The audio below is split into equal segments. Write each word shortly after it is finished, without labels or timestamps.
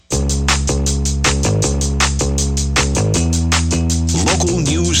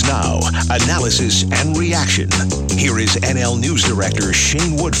Now, analysis and reaction. Here is NL News Director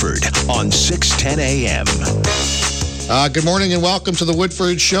Shane Woodford on 610 AM. Good morning and welcome to the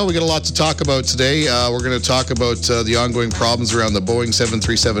Woodford Show. We got a lot to talk about today. We're going to talk about the ongoing problems around the Boeing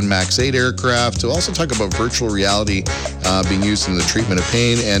 737 MAX 8 aircraft. We'll also talk about virtual reality being used in the treatment of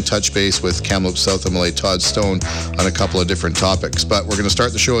pain and touch base with Kamloops South MLA Todd Stone on a couple of different topics. But we're going to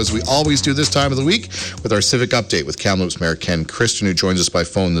start the show as we always do this time of the week with our civic update with Kamloops Mayor Ken Christian, who joins us by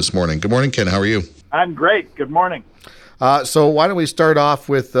phone this morning. Good morning, Ken. How are you? I'm great. Good morning. So why don't we start off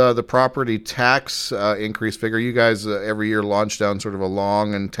with the property tax increase figure? You guys every year launch down sort of a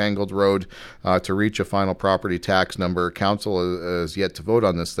long and tangled road to reach a final property tax number. Council is yet to vote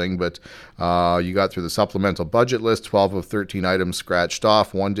on this thing, but you got through the supplemental budget list, 12 of 13 items scratched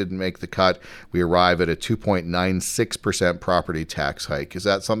off. One didn't make the cut. We arrive at a 2.96% property tax hike. Is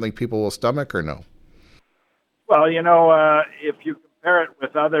that something people will stomach or no? Well, if you compare it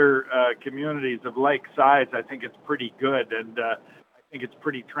with other communities of like size, I think it's pretty good, and I think it's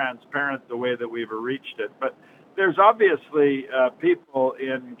pretty transparent the way that we've reached it. But there's obviously people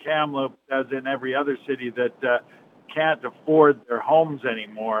in Kamloops, as in every other city, that can't afford their homes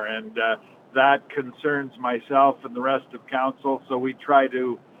anymore, and that concerns myself and the rest of council. So we try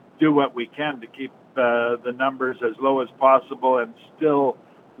to do what we can to keep the numbers as low as possible and still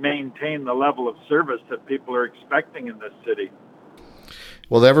maintain the level of service that people are expecting in this city.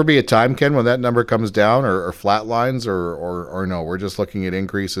 Will there ever be a time, Ken, when that number comes down or flatlines or no? We're just looking at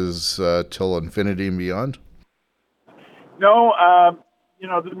increases till infinity and beyond? No,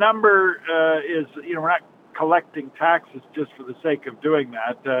 the number is, we're not collecting taxes just for the sake of doing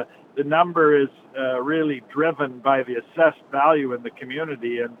that. The number is really driven by the assessed value in the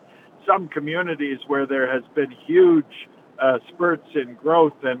community. And some communities where there has been huge spurts in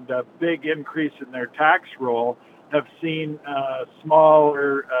growth and a big increase in their tax roll have seen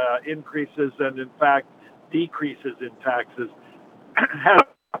smaller increases and, in fact, decreases in taxes. Has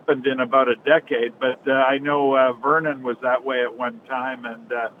happened in about a decade, but I know Vernon was that way at one time.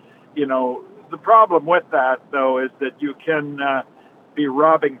 And, the problem with that, though, is that you can be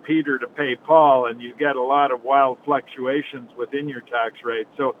robbing Peter to pay Paul, and you get a lot of wild fluctuations within your tax rate.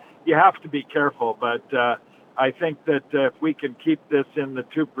 So you have to be careful, but I think that if we can keep this in the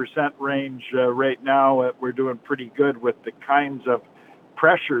 2% range right now, we're doing pretty good with the kinds of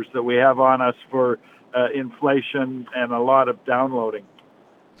pressures that we have on us for inflation and a lot of downloading.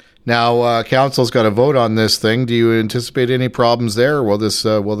 Now, council's got to vote on this thing. Do you anticipate any problems there? Or will this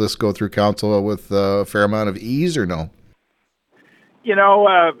go through council with a fair amount of ease or no?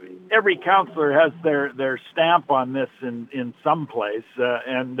 Every councillor has their stamp on this in some place,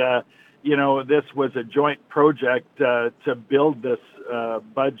 and this was a joint project to build this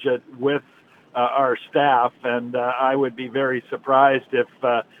budget with our staff, and I would be very surprised if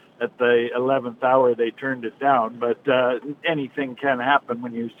at the 11th hour they turned it down. But anything can happen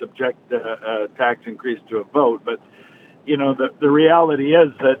when you subject a tax increase to a vote. But, the reality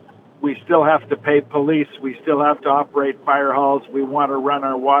is that we still have to pay police. We still have to operate fire halls. We want to run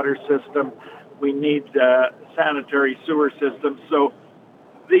our water system. We need sanitary sewer systems. So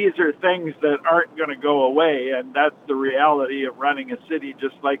these are things that aren't going to go away, and that's the reality of running a city,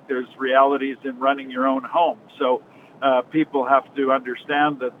 just like there's realities in running your own home. So people have to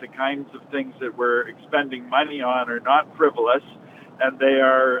understand that the kinds of things that we're expending money on are not frivolous, and they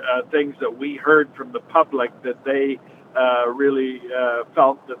are things that we heard from the public that they really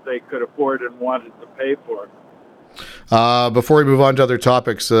felt that they could afford and wanted to pay for. Before we move on to other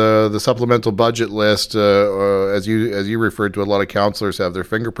topics, the supplemental budget list, as you referred to, a lot of councillors have their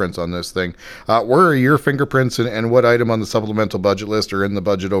fingerprints on this thing. Where are your fingerprints, and what item on the supplemental budget list or in the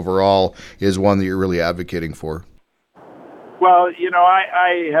budget overall is one that you're really advocating for? Well,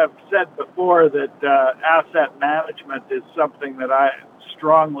 I have said before that asset management is something that I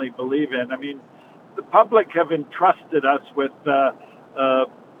strongly believe in. I mean, the public have entrusted us with $500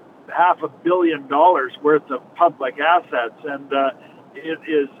 million worth of public assets, and it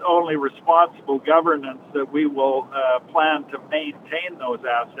is only responsible governance that we will plan to maintain those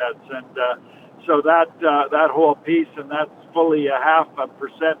assets. And so that whole piece, and that's fully a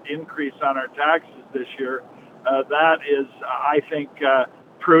 0.5% increase on our taxes this year. That is, I think,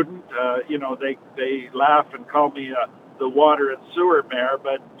 prudent. They laugh and call me the water and sewer mayor,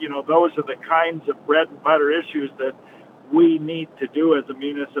 but those are the kinds of bread and butter issues that we need to do as a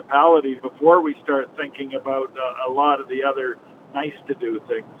municipality before we start thinking about a lot of the other nice to do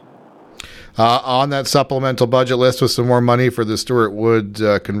things. On that supplemental budget list was some more money for the Stuart Wood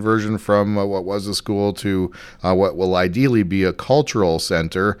conversion from what was a school to what will ideally be a cultural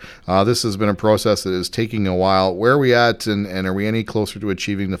center. This has been a process that is taking a while. Where are we at, and are we any closer to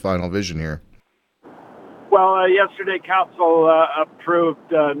achieving the final vision here? Well, yesterday Council approved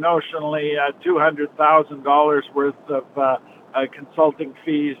notionally $200,000 worth of consulting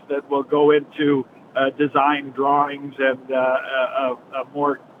fees that will go into design drawings and a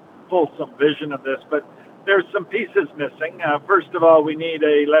more fulsome vision of this. But there's some pieces missing. First of all, we need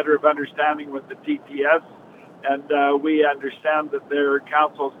a letter of understanding with the TTS, and we understand that their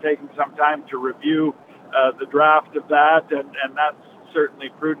council is taking some time to review the draft of that, and that's certainly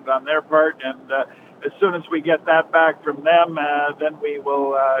prudent on their part. And as soon as we get that back from them, then we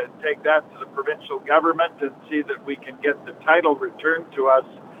will take that to the provincial government and see that we can get the title returned to us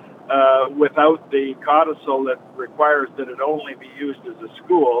without the codicil that requires that it only be used as a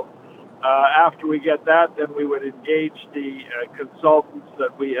school. After we get that, then we would engage the consultants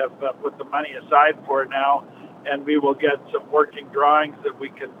that we have put the money aside for now, and we will get some working drawings that we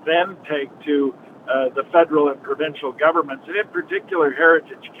can then take to the federal and provincial governments, and in particular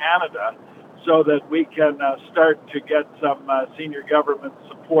Heritage Canada, so that we can start to get some senior government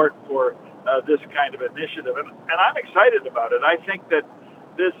support for this kind of initiative. And I'm excited about it. I think that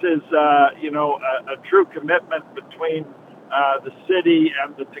this is, a true commitment between the city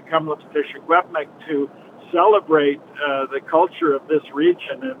and the Tecumseh-Tishoguepnuk to celebrate the culture of this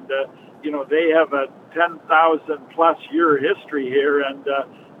region. And, they have a 10,000 plus year history here, and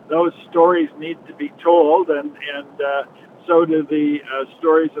those stories need to be told, and so do the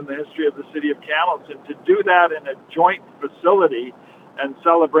stories in the history of the city of Kamloops. And to do that in a joint facility and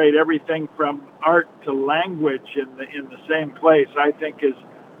celebrate everything from art to language in the same place, I think is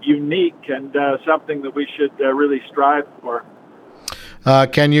unique and something that we should really strive for.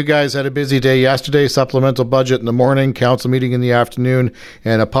 Ken, you guys had a busy day yesterday, supplemental budget in the morning, council meeting in the afternoon,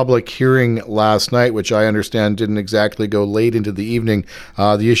 and a public hearing last night, which I understand didn't exactly go late into the evening.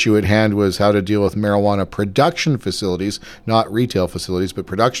 The issue at hand was how to deal with marijuana production facilities, not retail facilities, but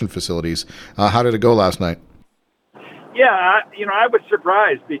production facilities. How did it go last night? Yeah, I was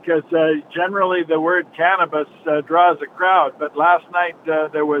surprised because generally the word cannabis draws a crowd, but last night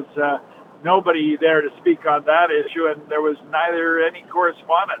there was nobody there to speak on that issue, and there was neither any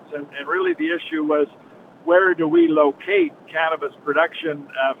correspondence. And really the issue was, where do we locate cannabis production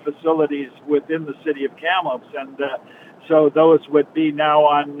facilities within the city of Kamloops? And so those would be now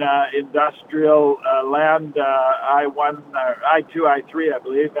on industrial land, I-1, I-2, I-3, I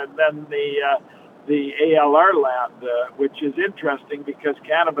believe, and then the ALR land, which is interesting because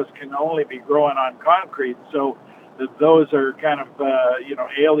cannabis can only be grown on concrete. So those are kind of,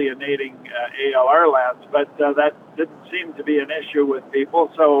 alienating ALR lands, but that didn't seem to be an issue with people.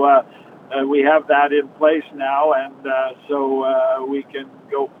 So we have that in place now, and so we can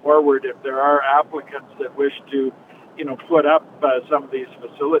go forward if there are applicants that wish to, put up some of these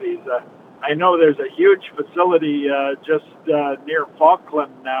facilities. I know there's a huge facility just near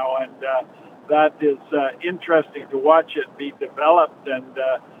Falkland now, and that is interesting to watch it be developed, and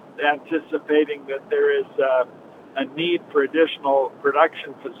anticipating that there is a need for additional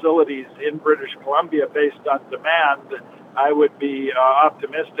production facilities in British Columbia based on demand. I would be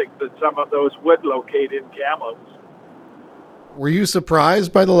optimistic that some of those would locate in Kamloops. Were you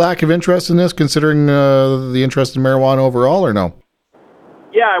surprised by the lack of interest in this, considering the interest in marijuana overall, or no?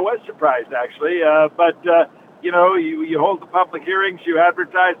 Yeah, I was surprised, actually. But you hold the public hearings, you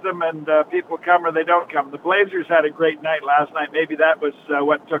advertise them, and people come or they don't come. The Blazers had a great night last night. Maybe that was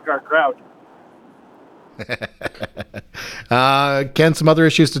what took our crowd. Ken, some other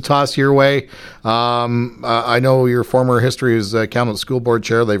issues to toss your way. I know your former history as Kamloops School Board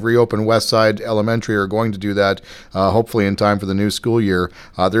Chair. They've reopened Westside Elementary, or going to do that, hopefully in time for the new school year.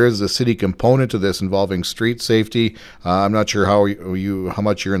 There is a city component to this involving street safety. I'm not sure how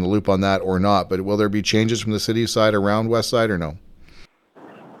much you're in the loop on that or not, but will there be changes from the city side around Westside or no?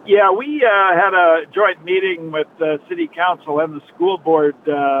 Yeah, we had a joint meeting with the City Council and the school board,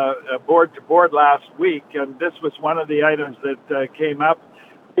 board to board last week, and this was one of the items that came up.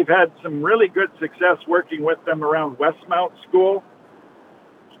 We've had some really good success working with them around Westmount School,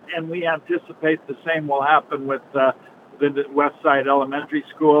 and we anticipate the same will happen with the Westside Elementary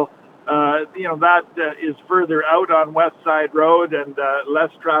School. That is further out on Westside Road and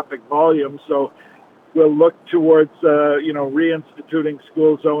less traffic volume, so we'll look towards, reinstituting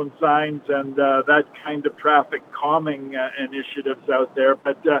school zone signs and that kind of traffic calming initiatives out there.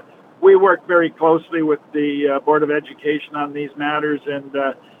 But we work very closely with the Board of Education on these matters, and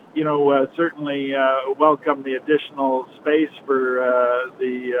certainly welcome the additional space for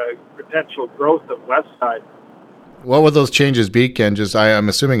the potential growth of Westside. What would those changes be, Ken? I'm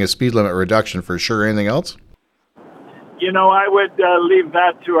assuming a speed limit reduction for sure. Anything else? I would leave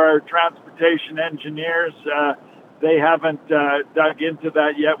that to our transportation engineers. They haven't dug into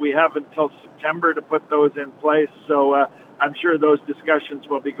that yet. We have until September to put those in place. So I'm sure those discussions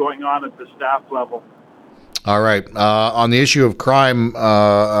will be going on at the staff level. All right. On the issue of crime,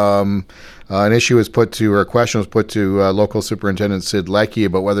 an issue was put to, or a question was put to local superintendent Sid Leckie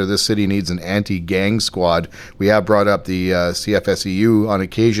about whether this city needs an anti-gang squad. We have brought up the CFSEU on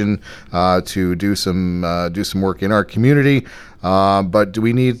occasion to do some work in our community, but do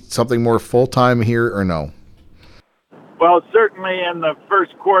we need something more full-time here or no? Well, certainly in the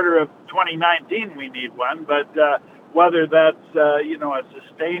first quarter of 2019 we need one, but whether that's a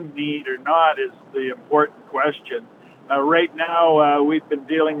sustained need or not is the important question. Right now, we've been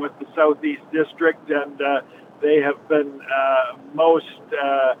dealing with the Southeast District, and they have been most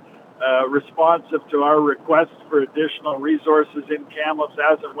responsive to our requests for additional resources in Kamloops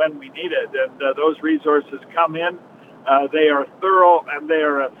as and when we need it. And those resources come in, they are thorough, and they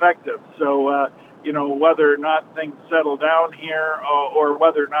are effective. So, whether or not things settle down here or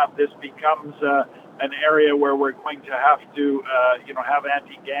whether or not this becomes an area where we're going to have to, have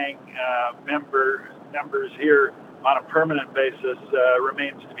anti-gang members here on a permanent basis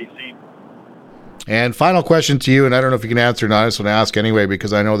remains to be seen. And final question to you, and I don't know if you can answer or not. I just want to ask anyway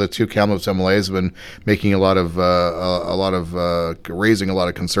because I know the two Kamloops MLAs have been making raising a lot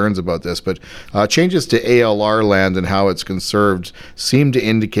of concerns about this. But changes to ALR land and how it's conserved seem to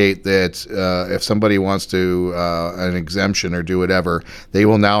indicate that if somebody wants to an exemption or do whatever, they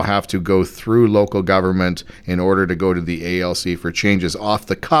will now have to go through local government in order to go to the ALC for changes. Off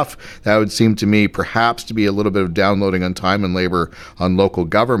the cuff, that would seem to me perhaps to be a little bit of downloading on time and labor on local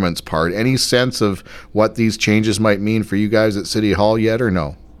government's part. Any sense of what these changes might mean for you guys at City Hall yet or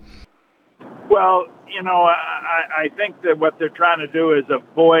no? Well, I think that what they're trying to do is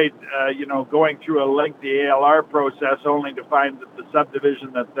avoid, going through a lengthy ALR process only to find that the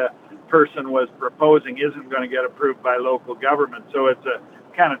subdivision that the person was proposing isn't going to get approved by local government. So it's a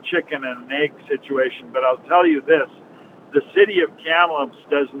kind of chicken and an egg situation. But I'll tell you this, the city of Kamloops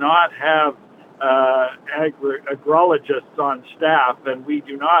does not have agrologists on staff, and we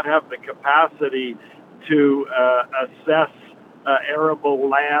do not have the capacity to assess arable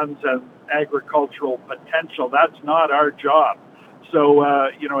lands and agricultural potential. That's not our job. So,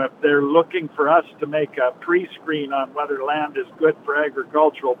 if they're looking for us to make a pre-screen on whether land is good for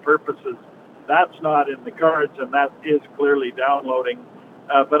agricultural purposes, that's not in the cards, and that is clearly downloading.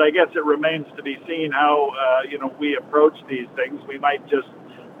 But I guess it remains to be seen how, we approach these things. We might just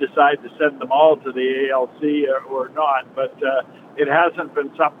decide to send them all to the ALC or not, but it hasn't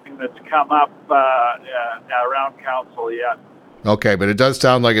been something that's come up around council yet. Okay, but it does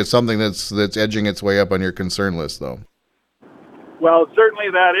sound like it's something that's edging its way up on your concern list, though. Well,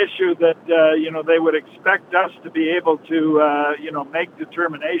 certainly that issue that, they would expect us to be able to, make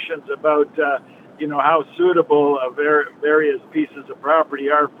determinations about, how suitable various pieces of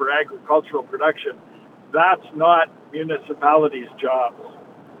property are for agricultural production. That's not municipalities' jobs.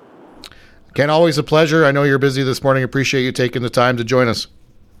 Ken, always a pleasure. I know you're busy this morning. Appreciate you taking the time to join us.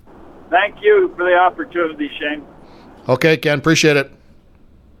 Thank you for the opportunity, Shane. Okay, Ken, appreciate it.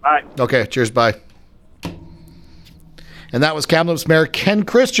 Bye. Okay, cheers, bye. And that was Kamloops Mayor Ken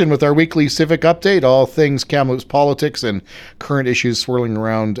Christian with our weekly civic update, all things Kamloops politics and current issues swirling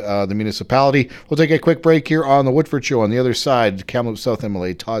around the municipality. We'll take a quick break here on the Woodford Show. On the other side, Kamloops South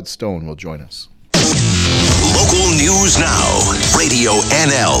MLA Todd Stone will join us. Local news now. Radio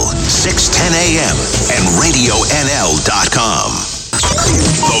NL, 610 AM and RadioNL.com.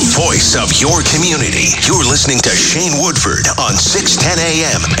 The voice of your community. You're listening to Shane Woodford on 610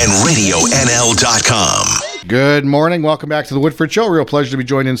 AM and RadioNL.com. Good morning. Welcome back to the Woodford Show. Real pleasure to be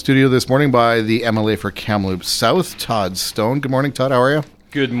joined in studio this morning by the MLA for Kamloops South, Todd Stone. Good morning, Todd. How are you?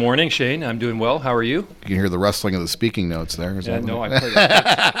 Good morning, Shane. I'm doing well. How are you? You can hear the rustling of the speaking notes there.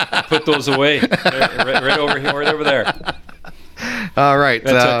 I put those away right over here, right over there. All right.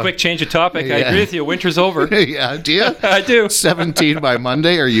 That's a quick change of topic. Yeah. I agree with you. Winter's over. Yeah, do you? I do. 17 by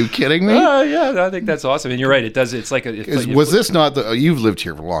Monday. Are you kidding me? Yeah, I think that's awesome. And you're right. It does. It's like was this not the? You've lived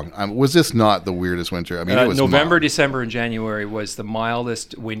here for long. Was this not the weirdest winter? I mean, it was November, mild. December, and January was the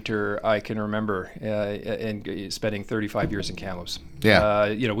mildest winter I can remember. And spending 35 years in Kamloops.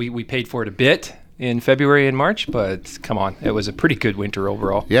 Yeah. We paid for it a bit in February and March, but come on, it was a pretty good winter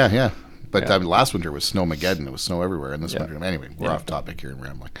overall. Yeah. But last winter was snowmageddon. It was snow everywhere, and this winter. Anyway, we're off topic here and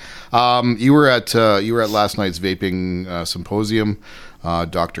rambling. You were at last night's vaping symposium.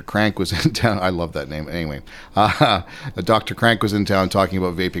 Dr. Crank was in town. I love that name. Anyway, Dr. Crank was in town talking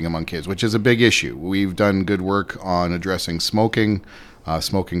about vaping among kids, which is a big issue. We've done good work on addressing smoking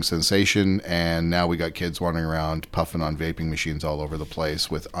cessation, and now we got kids wandering around puffing on vaping machines all over the place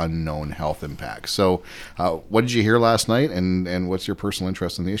with unknown health impacts. So what did you hear last night, and what's your personal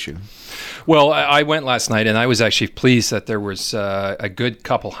interest in the issue? Well, I went last night, and I was actually pleased that there was a good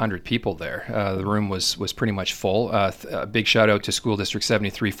couple hundred people there. The room was pretty much full. A big shout out to School District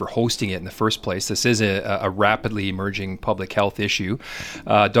 73 for hosting it in the first place. This is a rapidly emerging public health issue.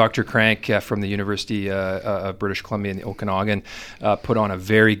 Dr. Crank from the University of British Columbia in Okanagan put on a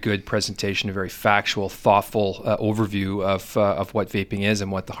very good presentation, a very factual, thoughtful overview of what vaping is and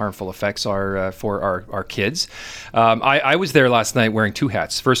what the harmful effects are for our kids. I was there last night wearing two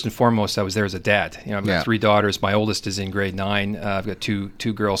hats. First and foremost, I was there as a dad. I've got three daughters. My oldest is in grade 9. I've got two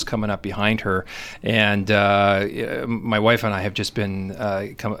girls coming up behind her, and my wife and I have just been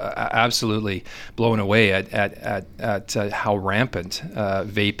absolutely blown away at how rampant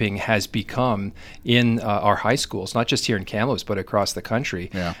vaping has become in our high schools, not just here in Kamloops, but across the country.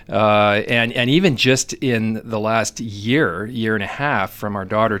 And even just in the last year and a half from our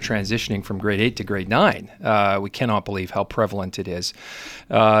daughter transitioning from grade 8 to grade 9, we cannot believe how prevalent it is.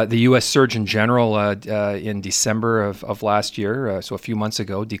 The U.S. Surgeon General in December of last year, so a few months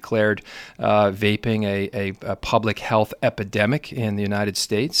ago, declared vaping a public health epidemic in the United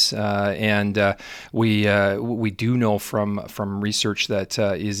States. And we do know from research that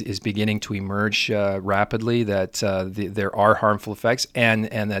is beginning to emerge rapidly that there are harmful effects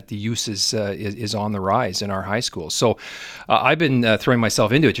and that the use is on the rise in our high schools. So I've been throwing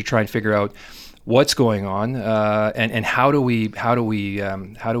myself into it to try and figure out what's going on, and how do we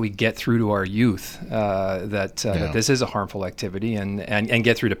get through to our youth that this is a harmful activity, and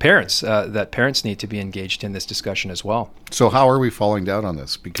get through to parents that parents need to be engaged in this discussion as well. So how are we falling down on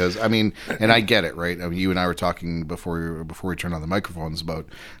this? Because and I get it, right? You and I were talking before we turned on the microphones about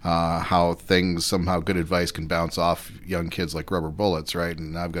how things, somehow good advice can bounce off young kids like rubber bullets, right?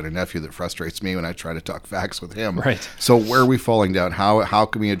 And I've got a nephew that frustrates me when I try to talk facts with him. Right. So where are we falling down? How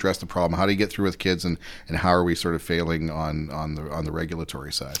can we address the problem? How do you get through with kids, and how are we sort of failing on the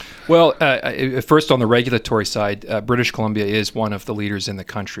regulatory side? Well, first on the regulatory side, British Columbia is one of the leaders in the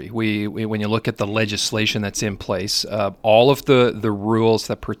country. We when you look at the legislation that's in place, all of the rules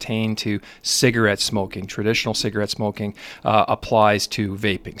that pertain to cigarette smoking, traditional cigarette smoking, applies to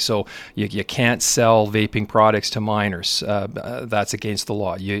vaping. So you can't sell vaping products to minors. That's against the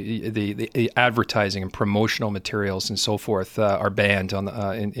law. The advertising and promotional materials and so forth are banned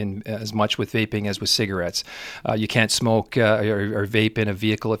in as much with vaping as with cigarettes. You can't smoke or vape in a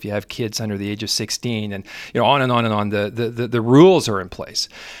vehicle if you have kids under the age of 16, and on and on and on. The rules are in place,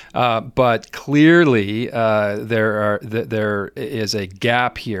 but clearly there is a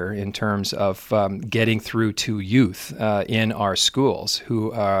gap here in terms of getting through to youth in our schools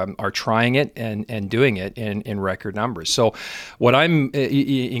who are trying it and doing it in record numbers. So what I'm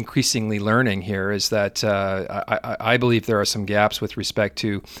increasingly learning here is that I believe there are some gaps with respect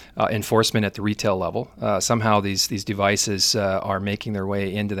to enforcement at the retail level. Somehow these devices are making their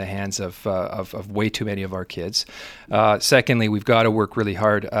way into the hands of way too many of our kids. Secondly, we've got to work really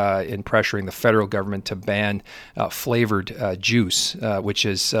hard in pressuring the federal government to ban flavored juice, which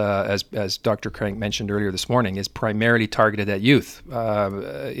is, as Dr. Crank mentioned earlier this morning, is primarily targeted at youth.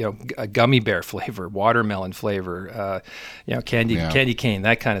 A gummy bear flavor, watermelon flavor, candy cane,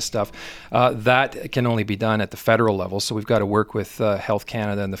 that kind of stuff. That can only be done at the federal level. So we've got to work with Health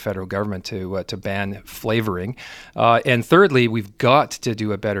Canada and the federal government to ban flavoring. And thirdly, we've got to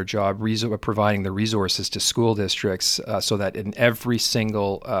do a better job providing the resources to school districts so that in every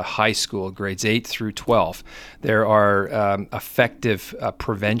single high school, grades 8 through 12, there are effective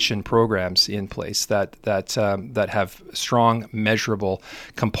prevention programs in place that have strong, measurable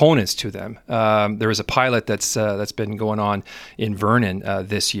components to them. There is a pilot that's been going on in Vernon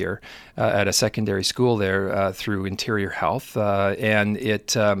this year at a secondary school there through Interior Health, and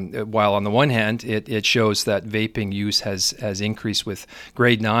it while on the one hand it shows that vaping use has increased with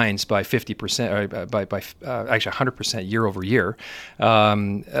grade 9s by 50%, by actually 100% year over year.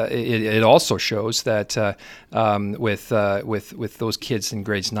 It also shows that with those kids in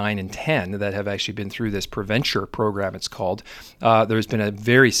grades 9 and 10 that have actually been through this Preventure program, it's called, there's been a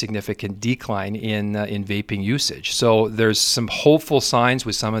very significant decline in vaping usage. So there's some hopeful signs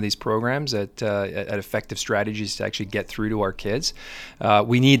with some of these programs. programs, at effective strategies to actually get through to our kids.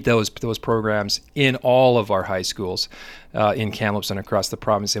 We need those programs in all of our high schools in Kamloops and across the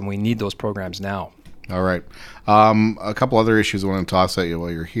province, and we need those programs now. All right. A couple other issues I want to toss at you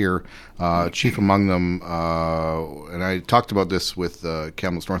while you're here. Chief among them, and I talked about this with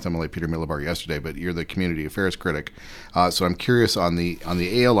Kamloops North MLA Peter Milobar yesterday, but you're the community affairs critic. So I'm curious on the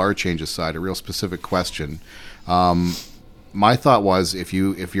ALR changes side, a real specific question. My thought was if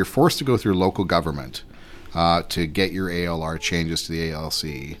you're forced to go through local government to get your ALR changes to the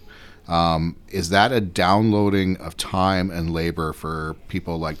ALC, is that a downloading of time and labor for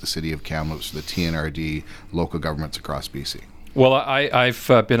people like the City of Kamloops, the TNRD, local governments across BC? Well, I've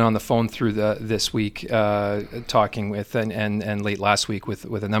been on the phone through this week talking with and late last week with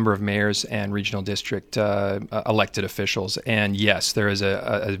a number of mayors and regional district elected officials. And yes, there is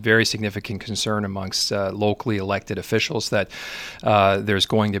a very significant concern amongst locally elected officials that there's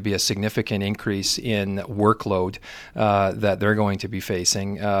going to be a significant increase in workload that they're going to be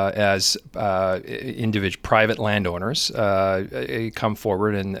facing as individual private landowners come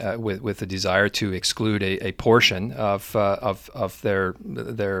forward and with a desire to exclude a portion of their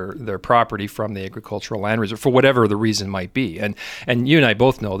property from the agricultural land reserve for whatever the reason might be, and you and I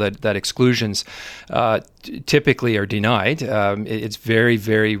both know that exclusions typically are denied. It's very,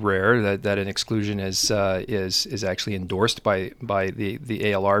 very rare that an exclusion is actually endorsed by the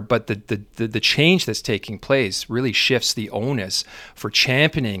ALR. But the change that's taking place really shifts the onus for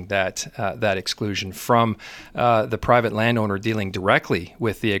championing that exclusion from the private landowner dealing directly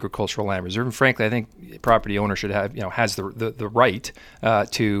with the agricultural land reserve. And frankly, I think property owner should have has the right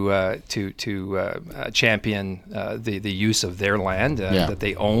to champion the use of their land that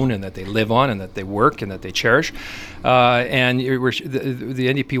they own and that they live on and that they work and that they cherish. And the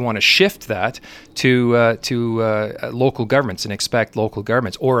NDP want to shift that to local governments and expect local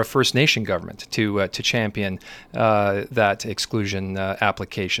governments or a First Nation government to champion that exclusion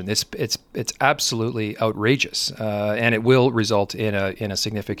application. It's absolutely outrageous, and it will result in a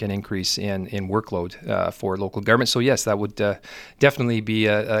significant increase in workload for local governments. So yes, that would definitely be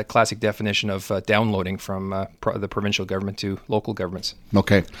a classic definition of downloading from the provincial government to local governments.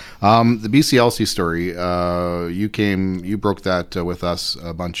 Okay. The BCLC story, you broke that with us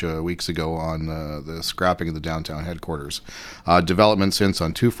a bunch of weeks ago on the scrapping of the downtown headquarters. Development since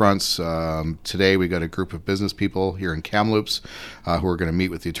on two fronts. Today we got a group of business people here in Kamloops who are going to meet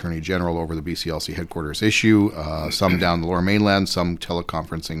with the Attorney General over the BCLC headquarters issue, some down the Lower Mainland, some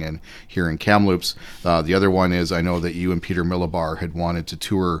teleconferencing in here in Kamloops. The other one is I know that you and Peter Milobar had wanted to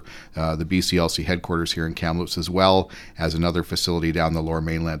tour the BCLC headquarters here in Kamloops as well as another facility down the Lower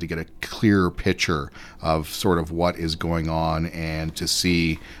Mainland to get a clearer picture of sort of what is going on and to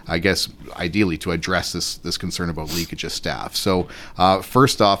see, I guess, ideally to address this concern about leakage of staff. So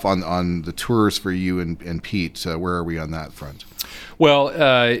first off, on the tours for you and Pete, where are we on that front? Well,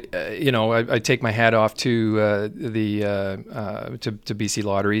 I take my hat off to to BC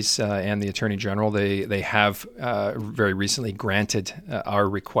Lotteries and the Attorney General. They have very recently granted our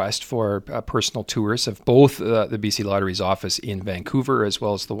request for personal tours of both the BC Lotteries office in Vancouver as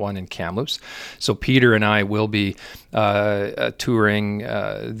well as the one in Kamloops. So Peter and I will be touring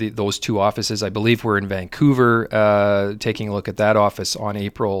those two offices. I believe we're in Vancouver, taking a look at that office on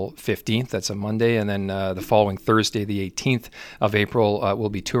April 15th. That's a Monday, and then the following Thursday, the 18th of April, we'll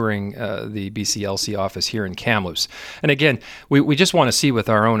be touring the BCLC office here in Kamloops. And again, we just want to see with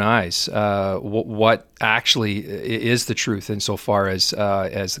our own eyes what actually is the truth insofar as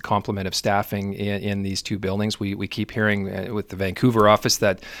the complement of staffing in these two buildings. We keep hearing with the Vancouver office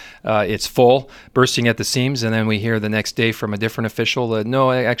that it's full, bursting at the seams, and then we hear the next day from a different official that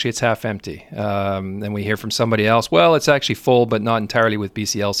no, actually it's half empty. Then we hear from somebody else, well, it's actually full, but not entirely with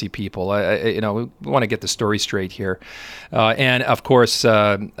BCLC people. We want to get the story straight here, and of course,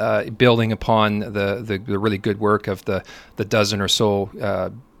 building upon the really good work of the dozen or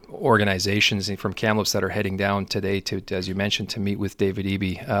so organizations from Kamloops that are heading down today to, as you mentioned, to meet with David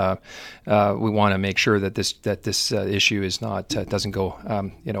Eby. We want to make sure that this issue is doesn't go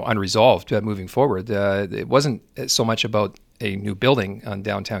unresolved moving forward. It wasn't so much about a new building on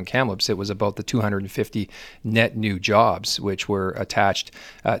downtown Kamloops. It was about the 250 net new jobs which were attached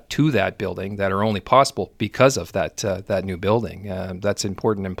to that building that are only possible because of that new building. That's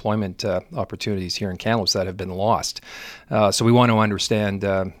important employment opportunities here in Kamloops that have been lost. So we want to understand,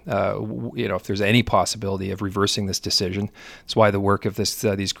 if there's any possibility of reversing this decision. That's why the work of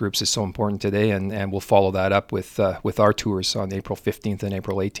these groups is so important today, and we'll follow that up with our tours on April 15th and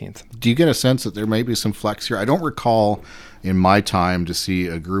April 18th. Do you get a sense that there may be some flex here? I don't recall in my time to see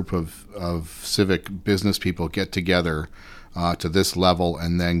a group of civic business people get together to this level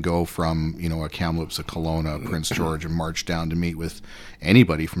and then go from, a Kamloops, a Kelowna, Prince George, and march down to meet with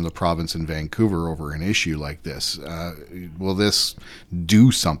anybody from the province in Vancouver over an issue like this. Will this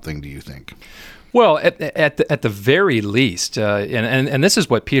do something, do you think? Well, at the very least, and this is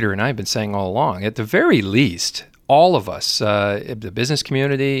what Peter and I have been saying all along, at the very least, all of us, the business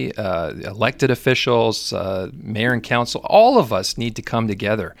community, elected officials, mayor and council, all of us need to come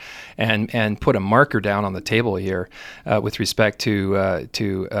together and put a marker down on the table here with respect to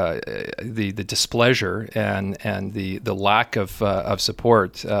the displeasure and the lack of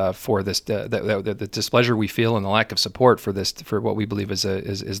support for this, the displeasure we feel and the lack of support for this, for what we believe is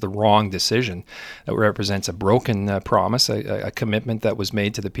the wrong decision that represents a broken promise, a commitment that was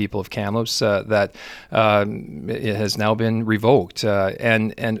made to the people of Kamloops that it has now been revoked,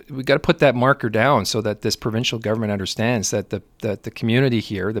 and we've got to put that marker down so that this provincial government understands that the community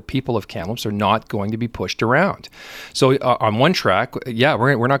here, the people of Kamloops, are not going to be pushed around. So on one track,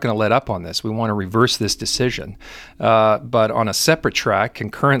 we're not going to let up on this. We want to reverse this decision, but on a separate track,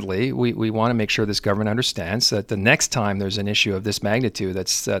 concurrently, we want to make sure this government understands that the next time there's an issue of this magnitude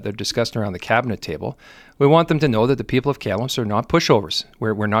they're discussed around the cabinet table, we want them to know that the people of Kamloops are not pushovers.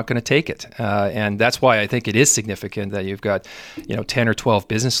 We're not going to take it. And that's why I think it is significant that you've got 10 or 12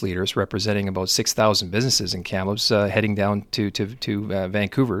 business leaders representing about 6,000 businesses in Kamloops heading down to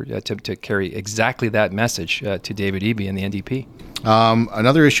Vancouver to carry exactly that message to David Eby and the NDP.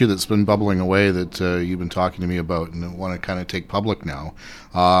 Another issue that's been bubbling away that you've been talking to me about and want to kind of take public now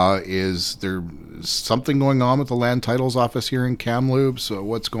is there something going on with the Land Titles Office here in Kamloops?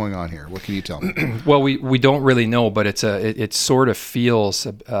 What's going on here? What can you tell me? Well, we don't really know, but it sort of feels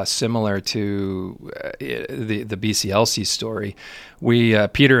similar to the BCLC story.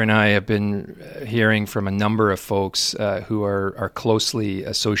 Peter and I have been hearing from a number of folks who are closely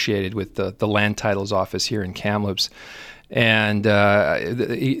associated with the Land Titles Office here in Kamloops. And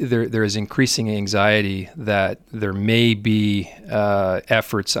there is increasing anxiety that there may be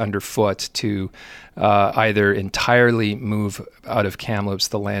efforts underfoot to either entirely move out of Kamloops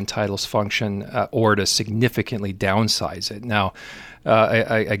the land titles function or to significantly downsize it. Now,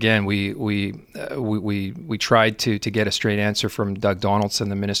 again, we tried to get a straight answer from Doug Donaldson,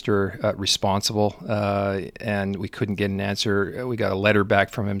 the minister responsible, and we couldn't get an answer. We got a letter back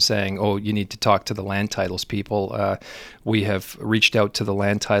from him saying, "Oh, you need to talk to the land titles people." We have reached out to the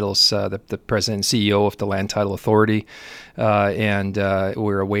land titles, the president and CEO of the Land Title Authority, and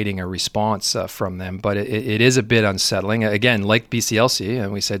we're awaiting a response from them. But it is a bit unsettling. Again, like BCLC,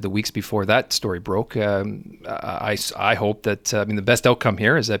 and we said the weeks before that story broke, I hope that the best outcome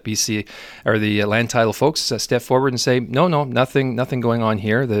here is that BC or the land title folks step forward and say, no, nothing going on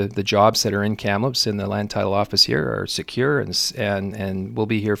here. The jobs that are in Kamloops in the land title office here are secure and will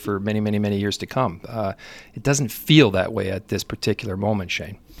be here for many, many, many years to come. It doesn't feel that way at this particular moment,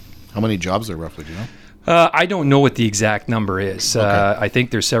 Shane. How many jobs are roughly, do you know? I don't know what the exact number is. Okay. I think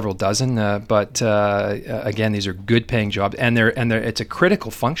there's several dozen, but again, these are good-paying jobs, and it's a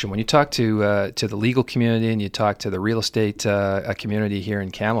critical function. When you talk to the legal community and you talk to the real estate community here in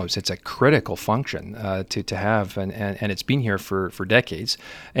Kamloops, it's a critical function to have, and it's been here for decades.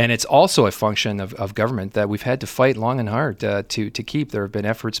 And it's also a function of government that we've had to fight long and hard to keep. There have been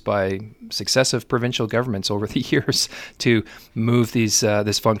efforts by successive provincial governments over the years to move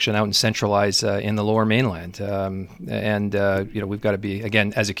this function out and centralize in the Lower Mainland, we've got to be,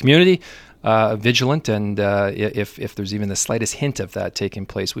 again, as a community, vigilant, and if there's even the slightest hint of that taking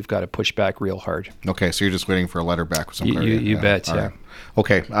place, we've got to push back real hard. Okay, so you're just waiting for a letter back with some You bet, yeah. Right.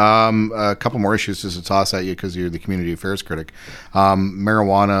 Okay, a couple more issues just to toss at you because you're the community affairs critic.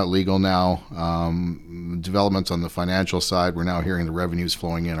 Marijuana legal now. Developments on the financial side, we're now hearing the revenues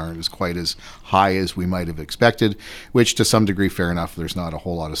flowing in aren't quite as high as we might have expected, which to some degree, fair enough. There's not a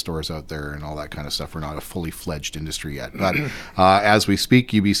whole lot of stores out there and all that kind of stuff. We're not a fully fledged industry yet. But as we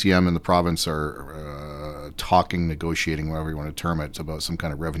speak, UBCM and the province are negotiating, whatever you want to term it, about some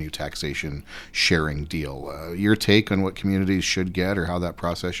kind of revenue taxation sharing deal. Your take on what communities should get or how that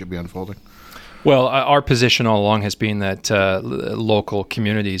process should be unfolding? Well, our position all along has been that local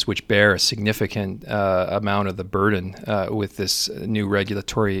communities, which bear a significant amount of the burden with this new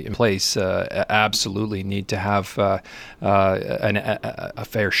regulatory in place, absolutely need to have a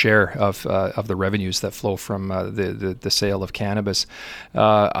fair share of the revenues that flow from the sale of cannabis.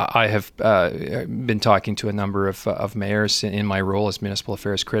 I have been talking to a number of mayors in my role as municipal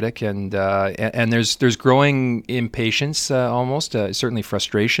affairs critic, and there's growing impatience, almost certainly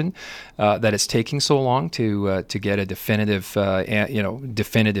frustration that it's taking so long to get a definitive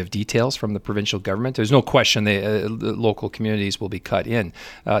details from the provincial government. There's no question the local communities will be cut in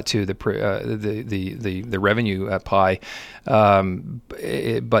to the revenue pie,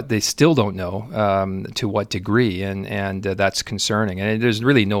 but they still don't know to what degree, and that's concerning. And there's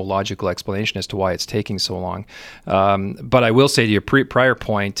really no logical explanation as to why it's taking so long. But I will say to your prior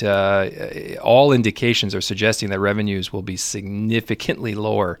point, all indications are suggesting that revenues will be significantly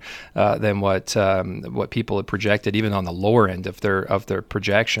lower than what people had projected, even on the lower end of their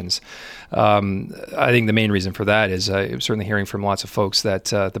projections. I think the main reason for that is I'm certainly hearing from lots of folks that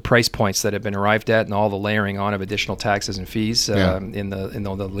the price points that have been arrived at and all the layering on of additional taxes and fees in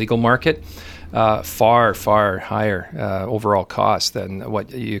the legal market, far higher overall cost than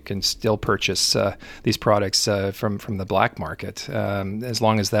what you can still purchase these products from the black market. As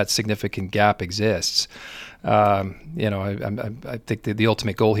long as that significant gap exists, I think the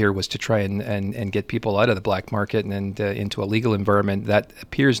ultimate goal here was to try and get people out of the black market and into a legal environment. That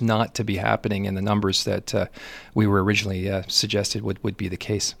appears not to be happening in the numbers that we were originally suggested would be the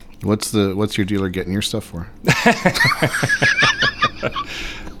case. What's your dealer getting your stuff for?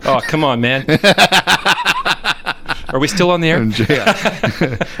 Oh, come on, man. Are we still on the air?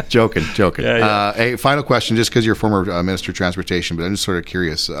 Joking. Yeah. A final question, just because you're former Minister of Transportation, but I'm just sort of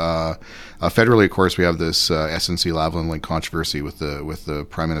curious. Federally, of course, we have this SNC-Lavalin link controversy with the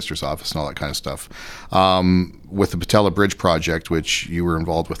Prime Minister's office and all that kind of stuff. With the Patella Bridge project, which you were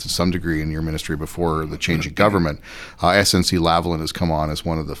involved with to some degree in your ministry before the change of government, SNC-Lavalin has come on as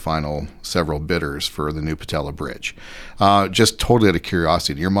one of the final several bidders for the new Patella Bridge. Just totally out of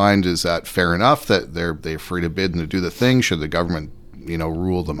curiosity, in your mind, is that fair enough that they're free to bid and to do the thing? Should the government,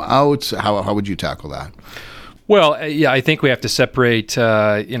 rule them out? How would you tackle that? Well, I think we have to separate,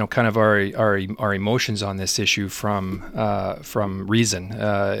 kind of our emotions on this issue from reason.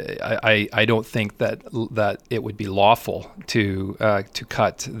 I don't think that it would be lawful to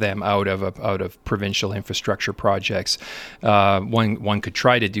cut them out of provincial infrastructure projects. One could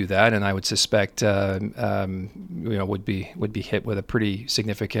try to do that, and I would suspect would be hit with a pretty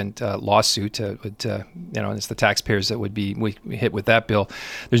significant lawsuit. It's the taxpayers that would be hit with that bill.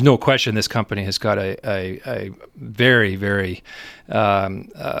 There's no question this company has got a very, very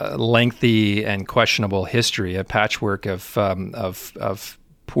lengthy and questionable history, a patchwork of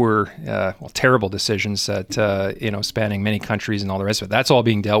poor, terrible decisions that spanning many countries and all the rest of it. That's all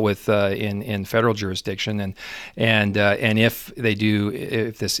being dealt with in federal jurisdiction, and if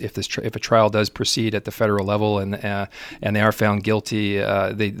a trial does proceed at the federal level and they are found guilty,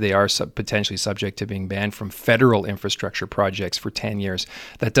 they are potentially subject to being banned from federal infrastructure projects for 10 years.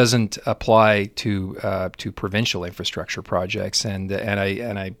 That doesn't apply to provincial infrastructure projects, and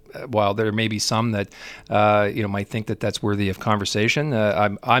I while there may be some that might think that that's worthy of conversation,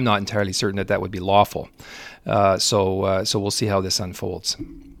 I'm not entirely certain that would be lawful. So we'll see how this unfolds.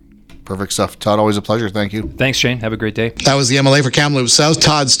 Perfect stuff. Todd, always a pleasure. Thank you. Thanks, Shane. Have a great day. That was the MLA for Kamloops South,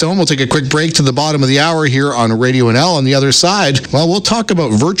 Todd Stone. We'll take a quick break to the bottom of the hour here on Radio NL. On the other side, we'll talk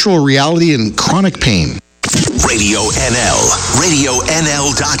about virtual reality and chronic pain. Radio NL,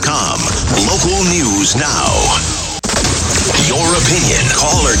 RadioNL.com. Local news now. Your opinion.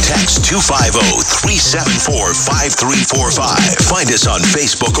 Call or text 250-374-5345. Find us on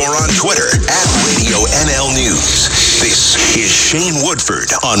Facebook or on Twitter @Radio NL News. This is Shane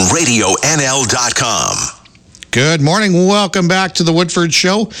Woodford on RadioNL.com. Good morning. Welcome back to the Woodford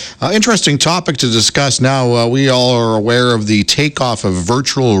Show. Interesting topic to discuss now. We all are aware of the takeoff of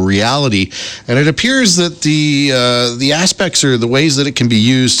virtual reality, and it appears that the aspects or the ways that it can be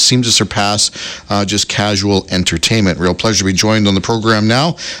used seem to surpass just casual entertainment. Real pleasure to be joined on the program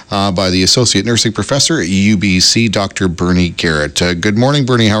now by the Associate Nursing Professor at UBC, Dr. Bernie Garrett. Good morning,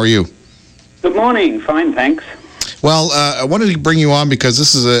 Bernie. How are you? Good morning. Fine, thanks. Well, I wanted to bring you on because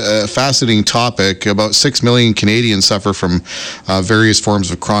this is a fascinating topic. About 6 million Canadians suffer from various forms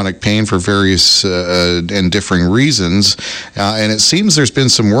of chronic pain for various and differing reasons. And it seems there's been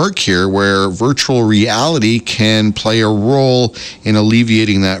some work here where virtual reality can play a role in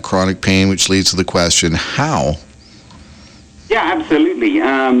alleviating that chronic pain, which leads to the question, how? Yeah, absolutely.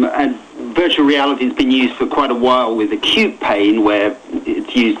 Virtual reality has been used for quite a while with acute pain, where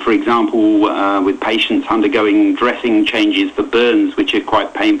it's used, for example, with patients undergoing dressing changes for burns, which are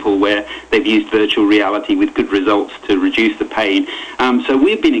quite painful, where they've used virtual reality with good results to reduce the pain. So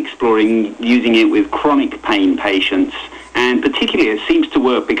we've been exploring using it with chronic pain patients, and particularly it seems to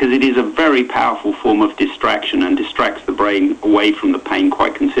work because it is a very powerful form of distraction and distracts the brain away from the pain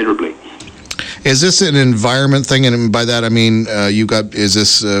quite considerably. Is this an environment thing? And by that I mean, is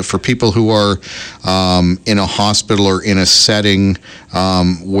this for people who are in a hospital or in a setting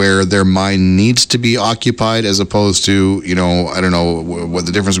where their mind needs to be occupied, as opposed to, I don't know what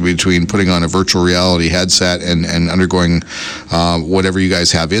the difference would be between putting on a virtual reality headset and undergoing whatever you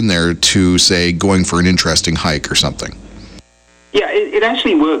guys have in there to, say, going for an interesting hike or something? Yeah, it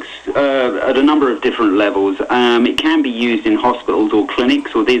actually works at a number of different levels. It can be used in hospitals or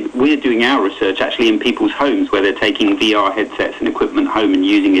clinics, or we're doing our research actually in people's homes where they're taking VR headsets and equipment home and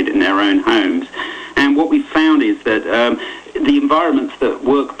using it in their own homes. And what we've found is that the environments that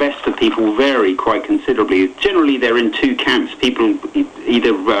work best for people vary quite considerably. Generally, they're in two camps. People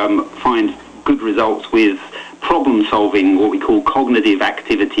either find good results with problem-solving, what we call cognitive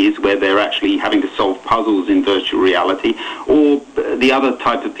activities, where they're actually having to solve puzzles in virtual reality, or the other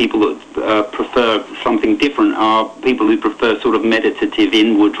type of people that prefer something different are people who prefer sort of meditative,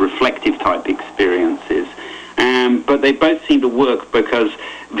 inward, reflective type experiences. But they both seem to work because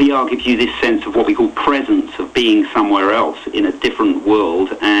VR gives you this sense of what we call presence, of being somewhere else in a different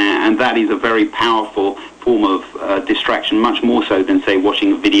world, and that is a very powerful form of distraction, much more so than, say,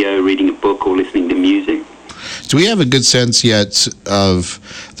 watching a video, reading a book, or listening to music. Do we have a good sense yet of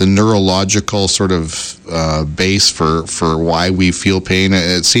the neurological sort of base for why we feel pain?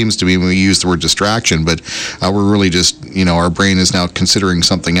 It seems to me when we use the word distraction, but we're really just, our brain is now considering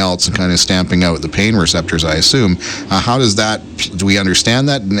something else and kind of stamping out the pain receptors, I assume. Do we understand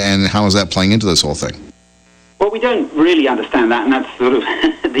that, and how is that playing into this whole thing? Well, we don't really understand that, and that's sort of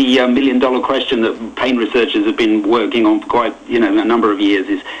the million-dollar question that pain researchers have been working on for quite, a number of years,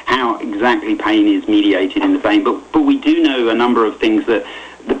 is how exactly pain is mediated in the brain. But we do know a number of things, that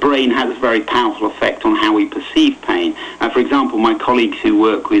the brain has a very powerful effect on how we perceive pain. For example, my colleagues who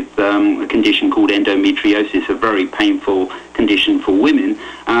work with a condition called endometriosis, a very painful condition for women,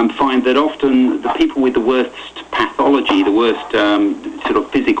 find that often the people with the worst pathology, the worst sort of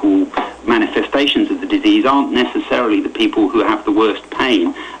physical manifestations of the disease, aren't necessarily the people who have the worst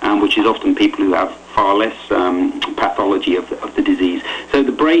pain, which is often people who have far less pathology of the disease. So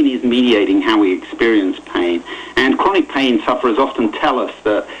the brain is mediating how we experience pain. And chronic pain sufferers often tell us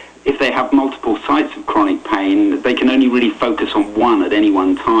that if they have multiple sites of chronic pain, they can only really focus on one at any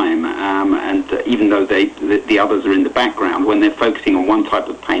one time. And even though the others are in the background, when they're focusing on one type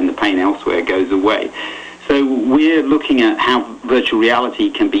of pain, the pain elsewhere goes away. So we're looking at how virtual reality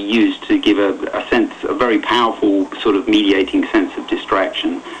can be used to give a very powerful sort of mediating sense of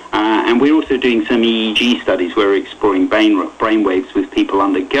distraction. And we're also doing some EEG studies where we're exploring brain waves with people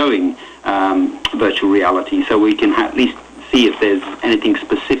undergoing virtual reality, so we can at least see if there's anything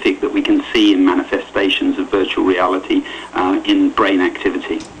specific that we can see in manifestations of virtual reality in brain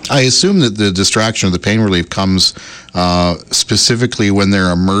activity. I assume that the distraction or the pain relief comes specifically when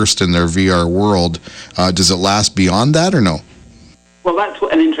they're immersed in their VR world. Does it last beyond that or no? Well, that's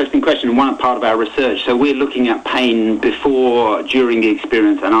an interesting question, one part of our research. So we're looking at pain before, during the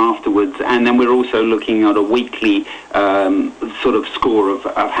experience, and afterwards, and then we're also looking at a weekly sort of score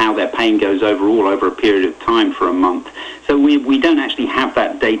of how their pain goes overall over a period of time for a month. So we don't actually have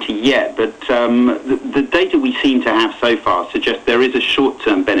that data yet, but the data we seem to have so far suggests there is a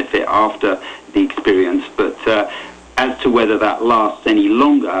short-term benefit after the experience, but as to whether that lasts any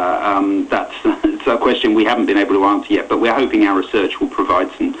longer, that's a question we haven't been able to answer yet, but we're hoping our research will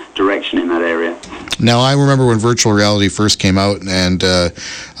provide some direction in that area. Now, I remember when virtual reality first came out, and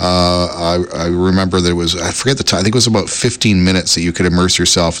I remember that it was, I forget the time, I think it was about 15 minutes that you could immerse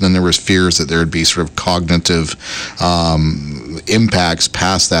yourself, and then there was fears that there would be sort of cognitive impacts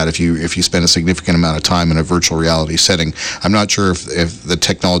past that if you spend a significant amount of time in a virtual reality setting. I'm not sure if the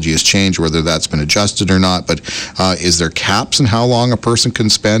technology has changed, whether that's been adjusted or not, but is there caps in how long a person can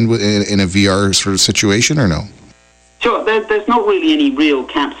spend in a VR sort of situation, or no? Sure, there's not really any real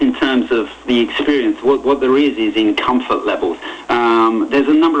caps in terms of the experience. What there is in comfort levels. There's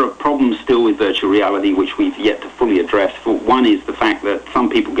a number of problems still with virtual reality which we've yet to fully address. One is the fact that some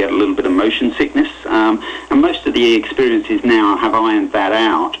people get a little bit of motion sickness, and most of the experiences now have ironed that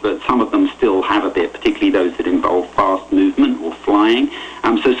out, but some of them still have a bit, particularly those that involve fast movement or flying.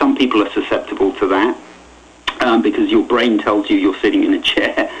 So some people are susceptible to that. Because your brain tells you you're sitting in a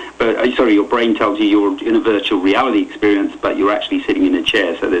chair, your brain tells you you're in a virtual reality experience, but you're actually sitting in a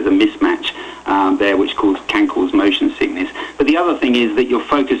chair, so there's a mismatch there which can cause motion sickness. But the other thing is that you're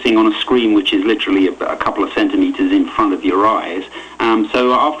focusing on a screen which is literally a couple of centimeters in front of your eyes.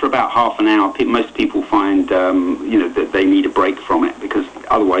 So after about half an hour, most people find that they need a break from it, because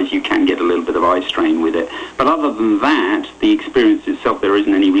otherwise you can get a little bit of eye strain with it. But other than that, the experience itself, there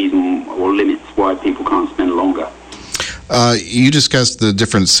isn't any reason or limits why people can't spend longer. You discussed the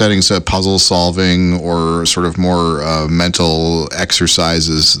different settings of puzzle solving or sort of more mental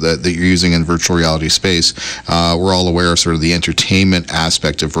exercises that you're using in virtual reality space. We're all aware of sort of the entertainment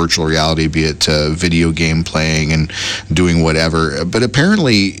aspect of virtual reality, be it video game playing and doing whatever. But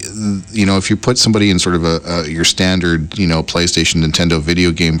apparently, if you put somebody in sort of your standard, PlayStation, Nintendo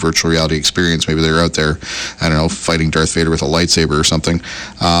video game virtual reality experience, maybe they're out there, I don't know, fighting Darth Vader with a lightsaber or something,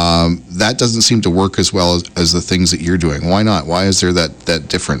 that doesn't seem to work as well as the things that you're doing. Why not? Why is there that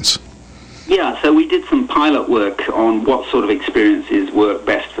difference? Yeah, so we did some pilot work on what sort of experiences work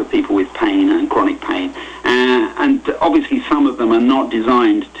best for people with pain and chronic pain. And obviously some of them are not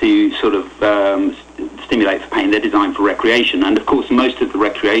designed to sort of stimulate for pain. They're designed for recreation. And of course, most of the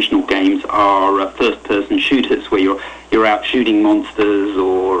recreational games are first-person shooters where you're out shooting monsters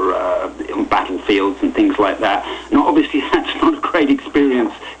or on battlefields and things like that. Now, obviously, that's not a great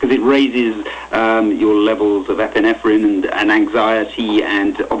experience because it raises your levels of epinephrine and anxiety,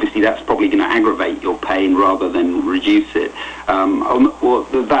 and obviously that's probably going to aggravate your pain rather than reduce it.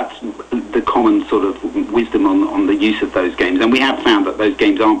 That's the common sort of wisdom on the use of those games, and we have found that those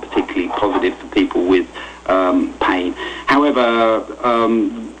games aren't particularly positive for people with pain. However,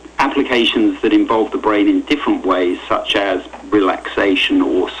 applications that involve the brain in different ways, such as relaxation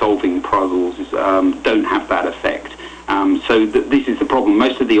or solving puzzles, don't have that effect. So this is the problem.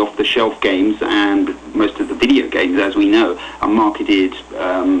 Most of the off-the-shelf games and most of the video games, as we know, are marketed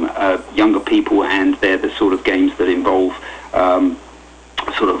younger people, and they're the sort of games that involve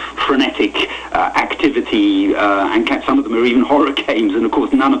sort of frenetic activity, and some of them are even horror games, and of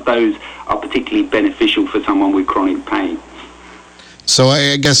course none of those are particularly beneficial for someone with chronic pain. So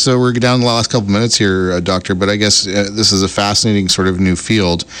I guess we're down the last couple minutes here, Doctor, but I guess this is a fascinating sort of new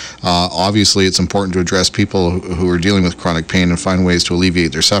field. Obviously, it's important to address people who are dealing with chronic pain and find ways to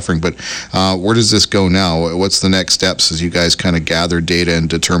alleviate their suffering, but where does this go now? What's the next steps as you guys kind of gather data and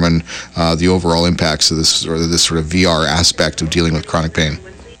determine the overall impacts of this sort of VR aspect of dealing with chronic pain?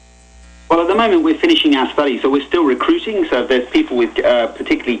 Well, at the moment, we're finishing our study, so we're still recruiting. So if there's people with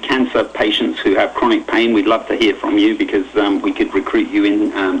particularly cancer patients who have chronic pain, we'd love to hear from you because we could recruit you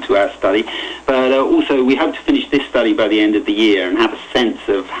in to our study. But also, we hope to finish this study by the end of the year and have a sense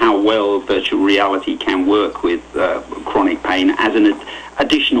of how well virtual reality can work with chronic pain as an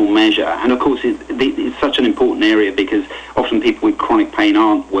additional measure. And of course, it's such an important area because often people with chronic pain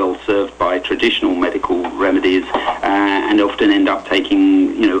aren't well served by traditional medical remedies and often end up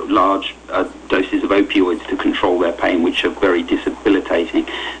taking large doses of opioids to control their pain, which are very debilitating.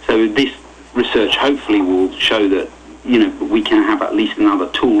 So this research hopefully will show that we can have at least another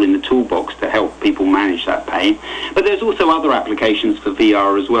tool in the toolbox to help people manage that pain. But there's also other applications for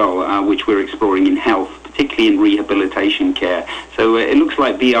VR as well, which we're exploring in health, particularly in rehabilitation care. So it looks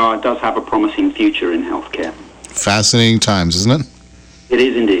like VR does have a promising future in healthcare. Fascinating times, isn't it? It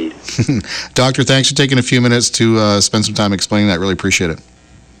is indeed. Doctor, thanks for taking a few minutes to spend some time explaining that. Really appreciate it.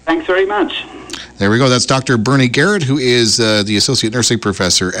 Thanks very much. There we go. That's Dr. Bernie Garrett, who is the Associate Nursing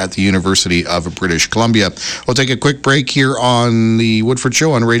Professor at the University of British Columbia. We'll take a quick break here on the Woodford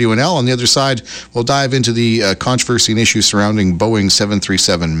Show on Radio NL. On the other side, we'll dive into the controversy and issues surrounding Boeing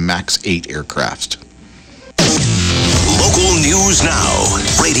 737 MAX 8 aircraft. Local news now.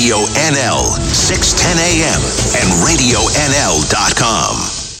 Radio NL, 610 AM and RadioNL.com.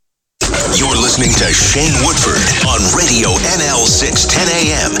 You're listening to Shane Woodford on Radio NL 610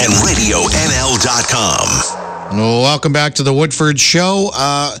 AM and RadioNL.com. Welcome back to the Woodford Show.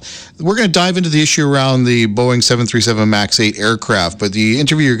 We're going to dive into the issue around the Boeing 737 MAX 8 aircraft, but the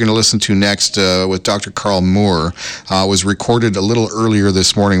interview you're going to listen to next with Dr. Carl Moore was recorded a little earlier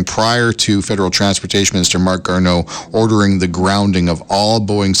this morning prior to Federal Transportation Minister Marc Garneau ordering the grounding of all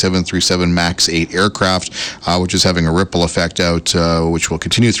Boeing 737 MAX 8 aircraft, which is having a ripple effect out, which will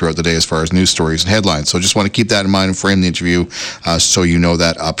continue throughout the day as far as news stories and headlines. So just want to keep that in mind and frame the interview so you know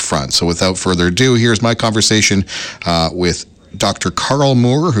that up front. So without further ado, here's my conversation with Dr. Carl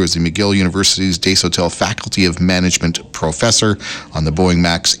Moore, who is the McGill University's Desautels Faculty of Management professor on the Boeing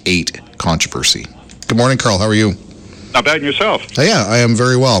MAX 8 controversy. Good morning, Carl. How are you? Not bad, and yourself? Yeah, I am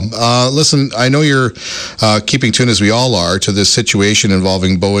very well. Listen, I know you're keeping tune, as we all are, to this situation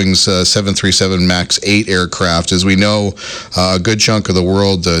involving Boeing's 737 MAX 8 aircraft. As we know, a good chunk of the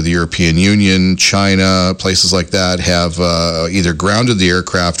world, the European Union, China, places like that, have either grounded the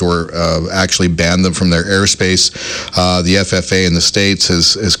aircraft or actually banned them from their airspace. The FAA in the States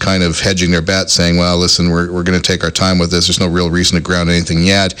is kind of hedging their bet, saying, well, listen, we're going to take our time with this. There's no real reason to ground anything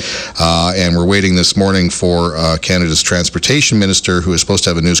yet. And we're waiting this morning for Canada's Canada's transportation minister, who is supposed to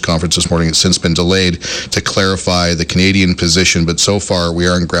have a news conference this morning, has since been delayed to clarify the Canadian position. But so far, we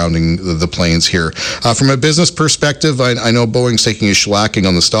aren't grounding the planes here. From a business perspective, I know Boeing's taking a shellacking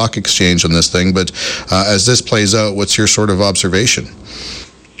on the stock exchange on this thing, but as this plays out, what's your sort of observation?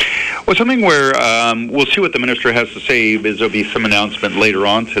 Well, something where we'll see what the minister has to say, is there'll be some announcement later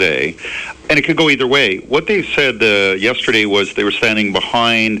on today, and it could go either way. What they said yesterday was they were standing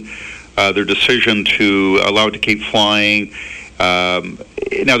behind their decision to allow it to keep flying.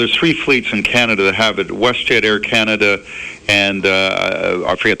 Now, there's 3 fleets in Canada that have it: WestJet, Air Canada, and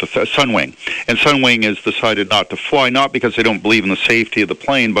I forget the Sunwing. And Sunwing has decided not to fly, not because they don't believe in the safety of the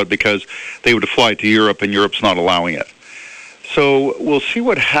plane, but because they would fly to Europe, and Europe's not allowing it. So we'll see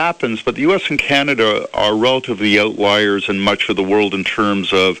what happens, but the U.S. and Canada are relatively outliers in much of the world in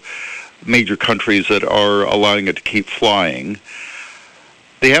terms of major countries that are allowing it to keep flying.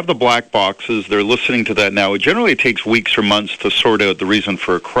 They have the black boxes. They're listening to that now. It takes weeks or months to sort out the reason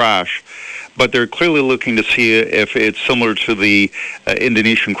for a crash, but they're clearly looking to see if it's similar to the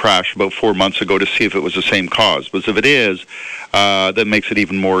Indonesian crash about 4 months ago, to see if it was the same cause. Because if it is, that makes it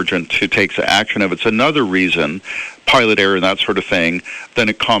even more urgent to take action. If it's another reason, pilot error and that sort of thing, then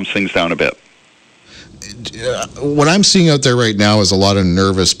it calms things down a bit. What I'm seeing out there right now is a lot of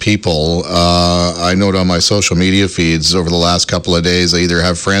nervous people. I note on my social media feeds over the last couple of days, I either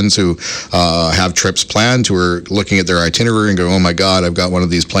have friends who have trips planned, who are looking at their itinerary and going, oh my God, I've got one of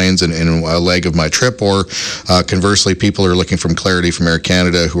these planes in a leg of my trip, or conversely, people are looking for clarity from Air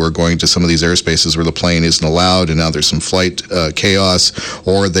Canada who are going to some of these airspaces where the plane isn't allowed, and now there's some flight chaos,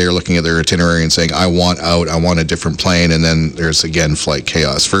 or they're looking at their itinerary and saying, I want out, I want a different plane, and then there's again flight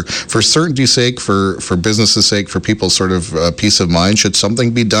chaos. For certainty's sake, for business's sake, for people's sort of peace of mind, should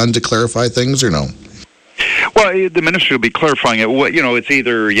something be done to clarify things, or no? Well, the minister will be clarifying it. It's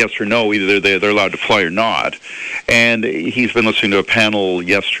either yes or no. Either they're allowed to fly or not. And he's been listening to a panel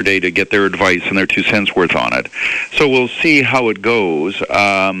yesterday to get their advice and their 2 cents worth on it. So we'll see how it goes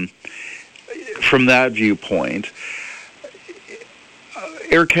from that viewpoint.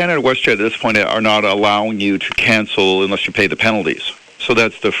 Air Canada, WestJet at this point are not allowing you to cancel unless you pay the penalties. So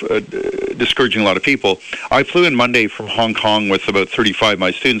that's discouraging a lot of people. I flew in Monday from Hong Kong with about 35 of my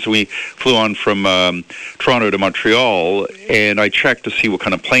students. We flew on from Toronto to Montreal, and I checked to see what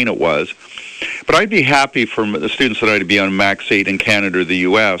kind of plane it was. But I'd be happy for the students that I'd be on MAX 8 in Canada or the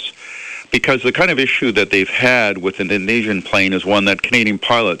U.S., because the kind of issue that they've had with an Indonesian plane is one that Canadian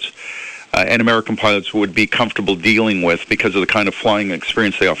pilots and American pilots would be comfortable dealing with because of the kind of flying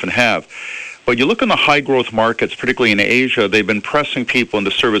experience they often have. But you look in the high-growth markets, particularly in Asia, they've been pressing people into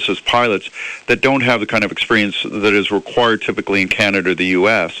service as pilots that don't have the kind of experience that is required typically in Canada or the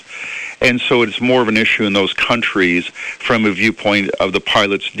U.S. And so it's more of an issue in those countries from a viewpoint of the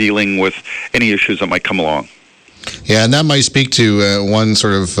pilots dealing with any issues that might come along. Yeah, and that might speak to one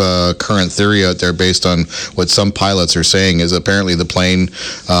sort of current theory out there based on what some pilots are saying, is apparently the plane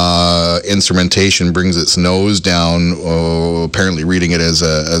instrumentation brings its nose down, apparently reading it as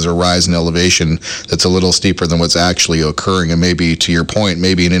a rise in elevation that's a little steeper than what's actually occurring. And maybe, to your point,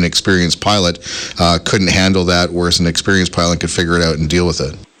 maybe an inexperienced pilot couldn't handle that, whereas an experienced pilot could figure it out and deal with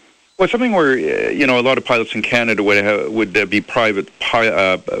it. Well, something where, a lot of pilots in Canada would be private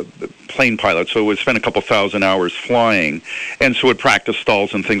plane pilots, so would spend a couple thousand hours flying, and so would practice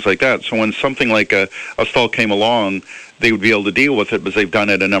stalls and things like that. So when something like a stall came along, they would be able to deal with it because they've done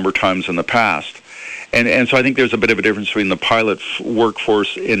it a number of times in the past. And so I think there's a bit of a difference between the pilot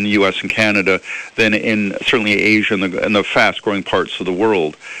workforce in the U.S. and Canada than in certainly Asia and the fast-growing parts of the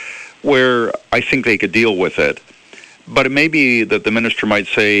world, where I think they could deal with it. But it may be that the minister might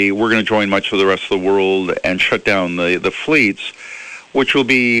say, we're going to join much of the rest of the world and shut down the fleets, which will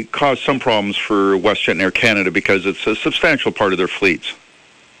cause some problems for WestJet and Air Canada because it's a substantial part of their fleets.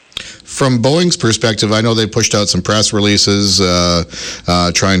 From Boeing's perspective, I know they pushed out some press releases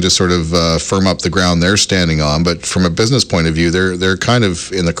trying to sort of firm up the ground they're standing on. But from a business point of view, they're kind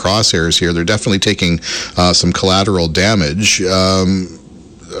of in the crosshairs here. They're definitely taking some collateral damage.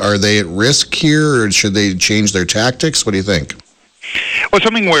 Are they at risk here, or should they change their tactics? What do you think? Well,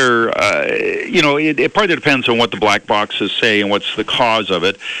 something where, it partly depends on what the black boxes say and what's the cause of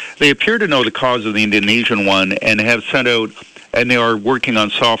it. They appear to know the cause of the Indonesian one and have sent out, and they are working on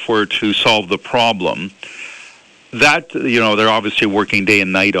software to solve the problem. That, they're obviously working day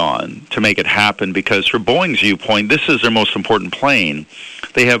and night on to make it happen, because from Boeing's viewpoint, this is their most important plane.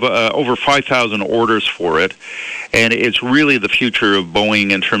 They have over 5,000 orders for it, and it's really the future of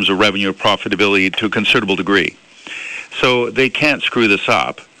Boeing in terms of revenue and profitability to a considerable degree. So they can't screw this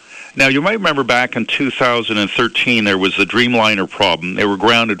up. Now, you might remember back in 2013, there was the Dreamliner problem. They were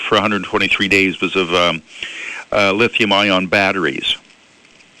grounded for 123 days because of lithium-ion batteries.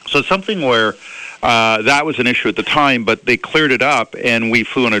 So something where that was an issue at the time, but they cleared it up, and we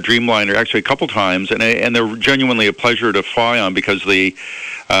flew on a Dreamliner actually a couple times, and they're genuinely a pleasure to fly on because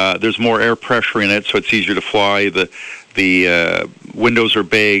there's more air pressure in it, so it's easier to fly. The windows are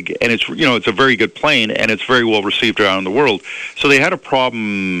big, and it's a very good plane, and it's very well received around the world. So they had a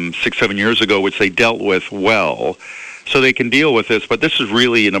problem 6-7 years ago, which they dealt with well. So they can deal with this, but this is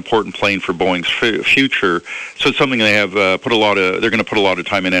really an important plane for Boeing's future. So it's something they have they're going to put a lot of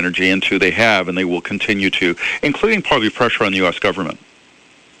time and energy into. They have, and they will continue to, including probably pressure on the U.S. government.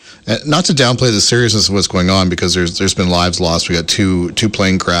 Not to downplay the seriousness of what's going on, because there's been lives lost. We got two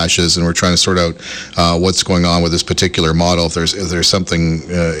plane crashes, and we're trying to sort out what's going on with this particular model. If there's something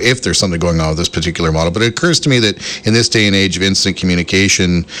going on with this particular model, but it occurs to me that in this day and age of instant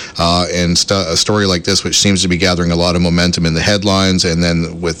communication and a story like this, which seems to be gathering a lot of momentum in the headlines, and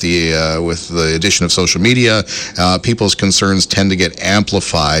then with the addition of social media, people's concerns tend to get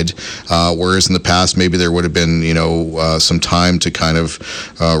amplified. Whereas in the past, maybe there would have been some time to kind of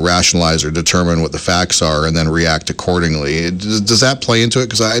rationalize or determine what the facts are and then react accordingly. Does that play into it?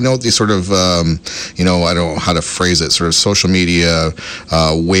 Because I know these sort of, I don't know how to phrase it, sort of social media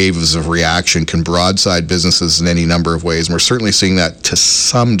waves of reaction can broadside businesses in any number of ways. And we're certainly seeing that to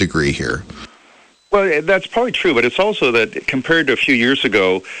some degree here. Well, that's probably true, but it's also that compared to a few years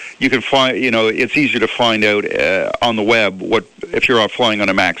ago, you can find, it's easier to find out on the web if you're out flying on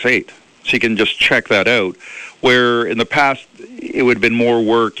a MAX 8. So you can just check that out. Where in the past, it would have been more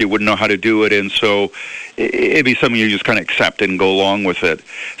work, you wouldn't know how to do it, and so it'd be something you just kind of accept and go along with it.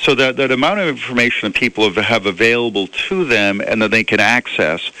 So that amount of information that people have available to them and that they can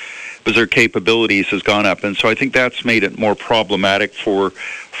access because their capabilities has gone up. And so I think that's made it more problematic for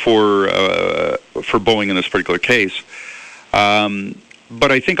Boeing in this particular case.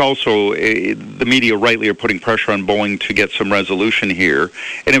 But I think also the media rightly are putting pressure on Boeing to get some resolution here.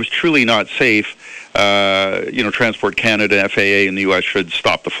 And it was truly not safe. Transport Canada, FAA, and the U.S. should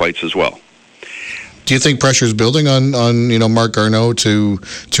stop the flights as well. Do you think pressure is building on Marc Garneau to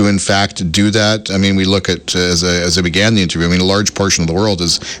in fact do that? I mean, we look at as I began the interview. I mean, a large portion of the world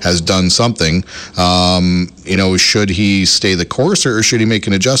has done something. Should he stay the course, or should he make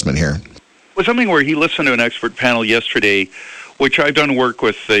an adjustment here? Well, something where he listened to an expert panel yesterday, which I've done work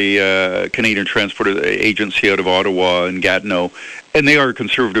with the Canadian Transport Agency out of Ottawa and Gatineau, and they are a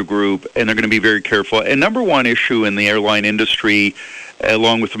conservative group, and they're going to be very careful. And number one issue in the airline industry,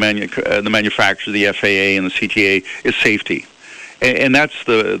 along with the manufacturer, the FAA and the CTA, is safety. And that's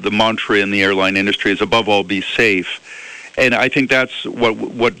the mantra in the airline industry, is above all, be safe. And I think that's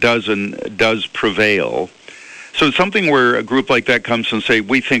what does prevail. So it's something where a group like that comes and say,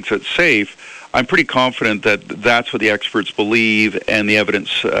 we think that's safe. I'm pretty confident that that's what the experts believe and the evidence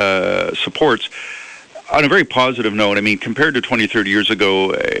supports. On a very positive note, I mean, compared to 20, 30 years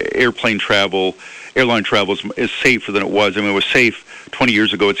ago, airline travel is safer than it was. I mean, it was safe 20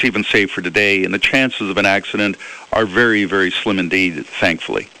 years ago. It's even safer today. And the chances of an accident are very, very slim indeed,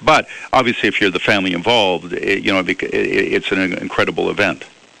 thankfully. But obviously, if you're the family involved, it's an incredible event.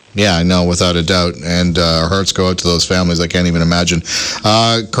 Yeah, no, without a doubt. And our hearts go out to those families. I can't even imagine.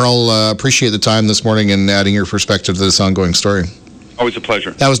 Carl, appreciate the time this morning and adding your perspective to this ongoing story. Always a pleasure.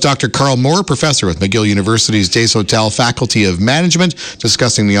 That was Dr. Carl Moore, professor with McGill University's Desautels Faculty of Management,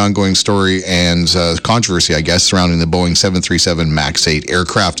 discussing the ongoing story and controversy, I guess, surrounding the Boeing 737 MAX 8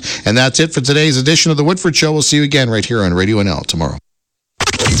 aircraft. And that's it for today's edition of The Woodford Show. We'll see you again right here on Radio NL tomorrow.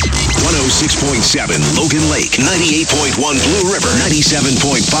 106.7 Logan Lake, 98.1 Blue River,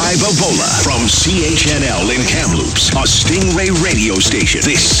 97.5 Avola. From CHNL in Kamloops, a Stingray radio station.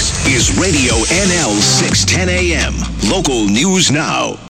 This is Radio NL 610 AM. Local news now.